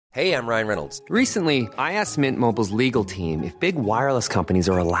Hey, I'm Ryan Reynolds. Recently, I asked Mint Mobile's legal team if big wireless companies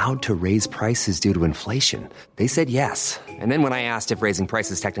are allowed to raise prices due to inflation. They said yes. And then when I asked if raising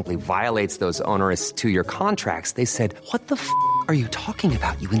prices technically violates those onerous two-year contracts, they said, "What the f*** are you talking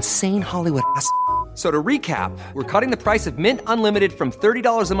about, you insane Hollywood ass?" So to recap, we're cutting the price of Mint Unlimited from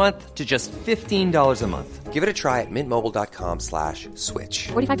 $30 a month to just $15 a month. Give it a try at mintmobile.com/switch.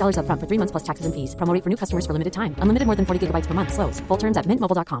 $45 up front for 3 months plus taxes and fees. Promo rate for new customers for limited time. Unlimited more than 40 gigabytes per month. Slows full terms at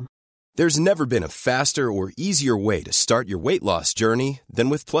mintmobile.com. There's never been a faster or easier way to start your weight loss journey than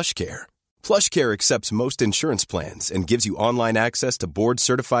with PlushCare. PlushCare accepts most insurance plans and gives you online access to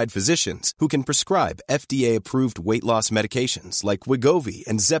board-certified physicians who can prescribe FDA-approved weight loss medications like Wegovy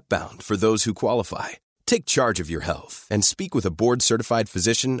and Zepbound for those who qualify. Take charge of your health and speak with a board-certified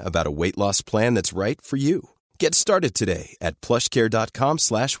physician about a weight loss plan that's right for you. Get started today at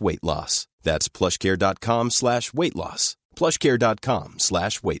plushcare.com/weight loss. That's plushcare.com/weight loss.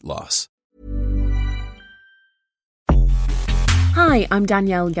 plushcare.com/weight loss. Hi, I'm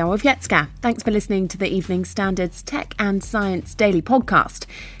Danielle Gawowiecka. Thanks for listening to the Evening Standard's Tech and Science Daily Podcast.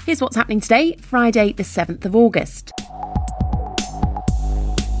 Here's what's happening today, Friday the 7th of August.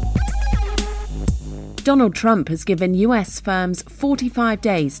 Donald Trump has given US firms 45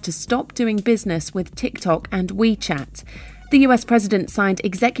 days to stop doing business with TikTok and WeChat. The US president signed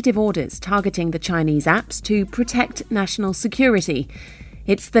executive orders targeting the Chinese apps to protect national security.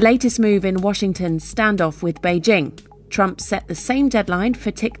 It's the latest move in Washington's standoff with Beijing. Trump set the same deadline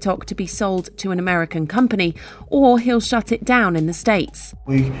for TikTok to be sold to an American company, or he'll shut it down in the States.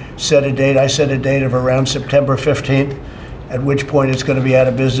 I set a date of around September 15th, at which point it's going to be out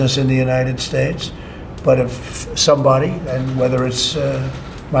of business in the United States. But if somebody, and whether it's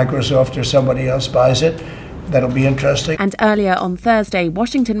Microsoft or somebody else, buys it, that'll be interesting. And earlier on Thursday,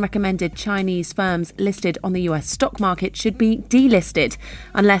 Washington recommended Chinese firms listed on the US stock market should be delisted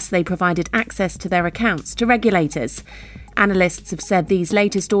unless they provided access to their accounts to regulators. Analysts have said these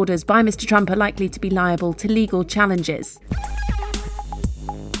latest orders by Mr. Trump are likely to be liable to legal challenges.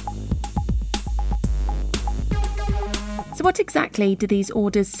 So what exactly do these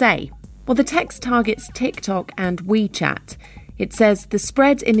orders say? Well, the text targets TikTok and WeChat. It says the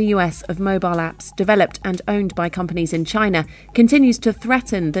spread in the US of mobile apps developed and owned by companies in China continues to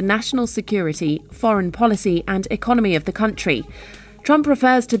threaten the national security, foreign policy and economy of the country. Trump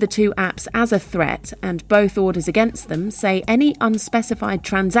refers to the two apps as a threat, and both orders against them say any unspecified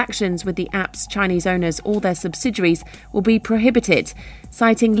transactions with the app's Chinese owners or their subsidiaries will be prohibited,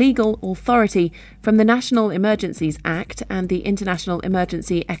 citing legal authority from the National Emergencies Act and the International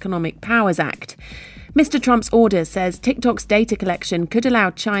Emergency Economic Powers Act. Mr. Trump's order says TikTok's data collection could allow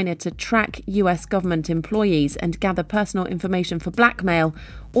China to track US government employees and gather personal information for blackmail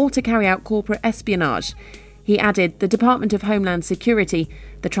or to carry out corporate espionage. He added the Department of Homeland Security,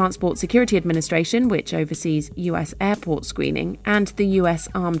 the Transport Security Administration, which oversees US airport screening, and the US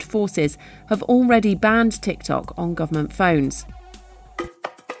Armed Forces have already banned TikTok on government phones.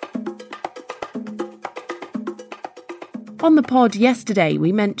 On the pod yesterday,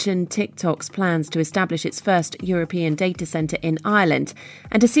 we mentioned TikTok's plans to establish its first European data centre in Ireland,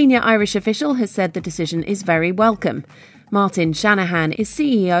 and a senior Irish official has said the decision is very welcome. Martin Shanahan is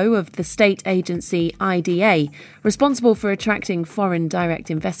CEO of the state agency IDA, responsible for attracting foreign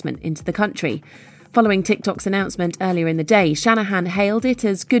direct investment into the country. Following TikTok's announcement earlier in the day, Shanahan hailed it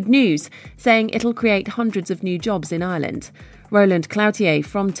as good news, saying it'll create hundreds of new jobs in Ireland. Roland Cloutier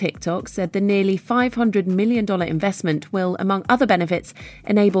from TikTok said the nearly $500 million investment will, among other benefits,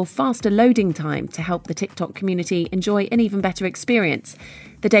 enable faster loading time to help the TikTok community enjoy an even better experience.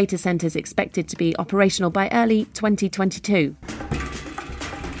 The data centre is expected to be operational by early 2022.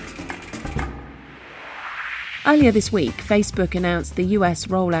 Earlier this week, Facebook announced the US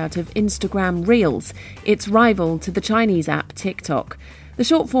rollout of Instagram Reels, its rival to the Chinese app TikTok. The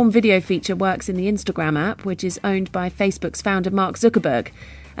short-form video feature works in the Instagram app, which is owned by Facebook's founder Mark Zuckerberg.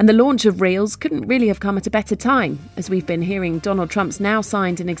 And the launch of Reels couldn't really have come at a better time. As we've been hearing, Donald Trump's now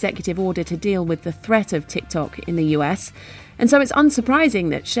signed an executive order to deal with the threat of TikTok in the US. And so it's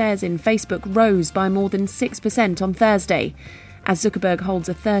unsurprising that shares in Facebook rose by more than 6% on Thursday. As Zuckerberg holds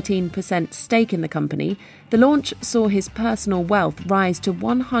a 13% stake in the company, the launch saw his personal wealth rise to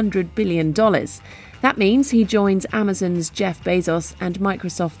 $100 billion. That means he joins Amazon's Jeff Bezos and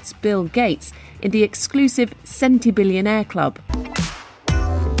Microsoft's Bill Gates in the exclusive Centibillionaire Club.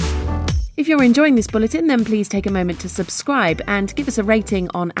 If you're enjoying this bulletin, then please take a moment to subscribe and give us a rating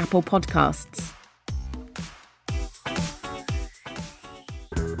on Apple Podcasts.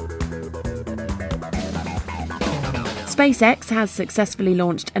 SpaceX has successfully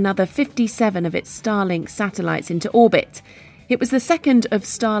launched another 57 of its Starlink satellites into orbit. It was the second of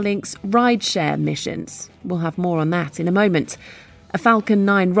Starlink's rideshare missions. We'll have more on that in a moment. A Falcon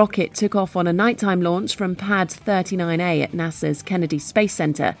 9 rocket took off on a nighttime launch from Pad 39A at NASA's Kennedy Space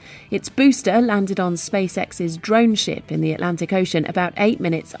Center. Its booster landed on SpaceX's drone ship in the Atlantic Ocean about 8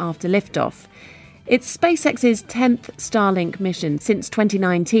 minutes after liftoff. It's SpaceX's 10th Starlink mission since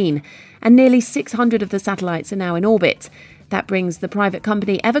 2019, and nearly 600 of the satellites are now in orbit. That brings the private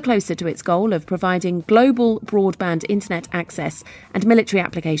company ever closer to its goal of providing global broadband internet access and military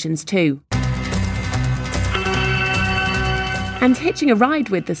applications too. And hitching a ride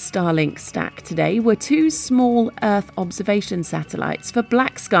with the Starlink stack today were two small Earth observation satellites for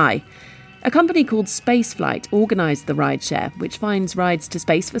BlackSky. A company called Spaceflight organised the rideshare, which finds rides to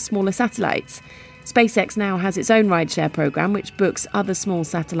space for smaller satellites. SpaceX now has its own rideshare program, which books other small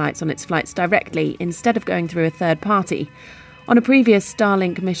satellites on its flights directly instead of going through a third party. On a previous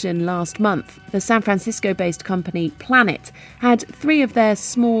Starlink mission last month, the San Francisco-based company Planet had 3 of their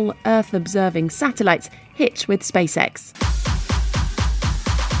small Earth-observing satellites hitch with SpaceX.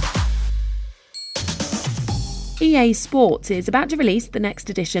 EA Sports is about to release the next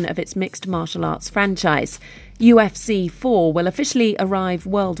edition of its mixed martial arts franchise. UFC 4 will officially arrive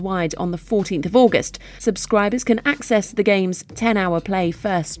worldwide on the 14th of August. Subscribers can access the game's 10-hour play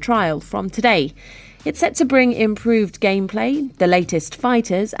first trial from today. It's set to bring improved gameplay, the latest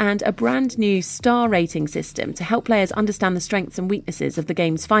fighters, and a brand new star rating system to help players understand the strengths and weaknesses of the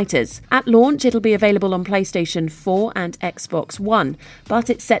game's fighters. At launch, it'll be available on PlayStation 4 and Xbox One,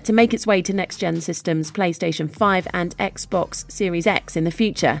 but it's set to make its way to next-gen systems PlayStation 5 and Xbox Series X in the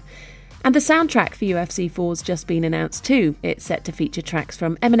future. And the soundtrack for UFC 4's just been announced too. It's set to feature tracks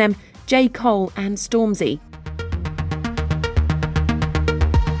from Eminem, J. Cole and Stormzy.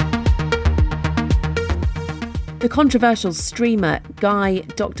 The controversial streamer Guy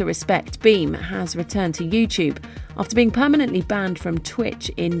Dr. Respect Beam has returned to YouTube after being permanently banned from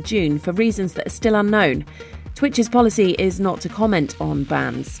Twitch in June for reasons that are still unknown. Twitch's policy is not to comment on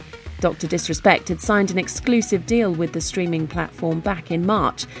bans. Dr. Disrespect had signed an exclusive deal with the streaming platform back in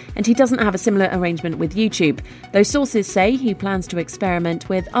March, and he doesn't have a similar arrangement with YouTube, though sources say he plans to experiment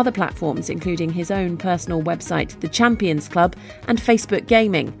with other platforms, including his own personal website, The Champions Club, and Facebook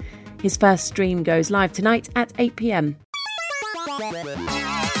Gaming. His first stream goes live tonight at 8 p.m.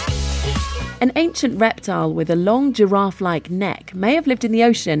 An ancient reptile with a long giraffe-like neck may have lived in the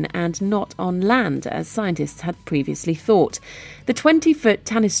ocean and not on land, as scientists had previously thought. The 20-foot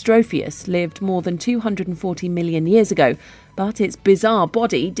Tanystropheus lived more than 240 million years ago, but its bizarre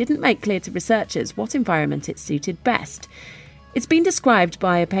body didn't make clear to researchers what environment it suited best. It's been described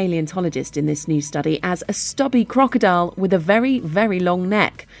by a paleontologist in this new study as a stubby crocodile with a very, very long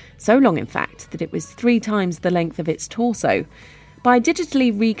neck. So long, in fact, that it was 3 times the length of its torso. By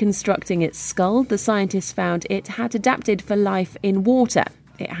digitally reconstructing its skull, the scientists found it had adapted for life in water.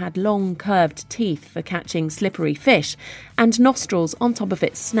 It had long, curved teeth for catching slippery fish and nostrils on top of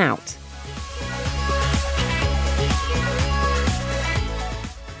its snout.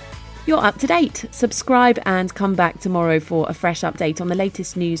 You're up to date. Subscribe and come back tomorrow for a fresh update on the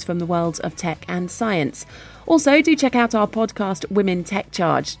latest news from the world of tech and science. Also, do check out our podcast, Women Tech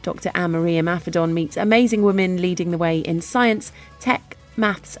Charge. Dr. Anne-Marie Imafidon meets amazing women leading the way in science, tech,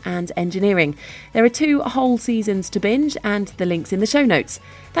 maths and engineering. There are 2 whole seasons to binge and the link's in the show notes.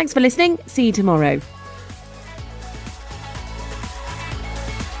 Thanks for listening. See you tomorrow.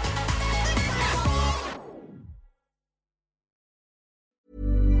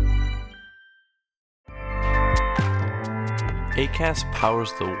 Acast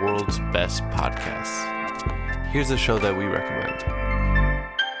powers the world's best podcasts. Here's a show that we recommend.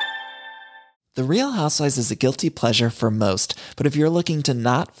 The Real Housewives is a guilty pleasure for most, but if you're looking to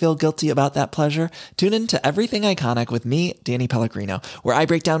not feel guilty about that pleasure, tune in to Everything Iconic with me, Danny Pellegrino, where I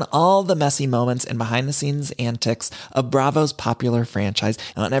break down all the messy moments and behind-the-scenes antics of Bravo's popular franchise.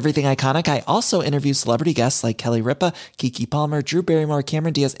 And on Everything Iconic, I also interview celebrity guests like Kelly Ripa, Keke Palmer, Drew Barrymore,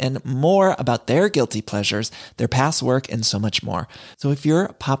 Cameron Diaz, and more about their guilty pleasures, their past work, and so much more. So if you're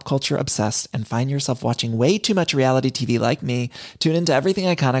pop culture obsessed and find yourself watching way too much reality TV like me, tune into Everything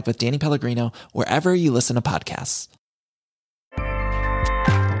Iconic with Danny Pellegrino, wherever you listen to podcasts.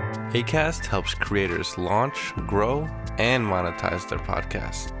 Acast helps creators launch, grow, and monetize their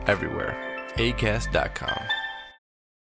podcasts everywhere. Acast.com.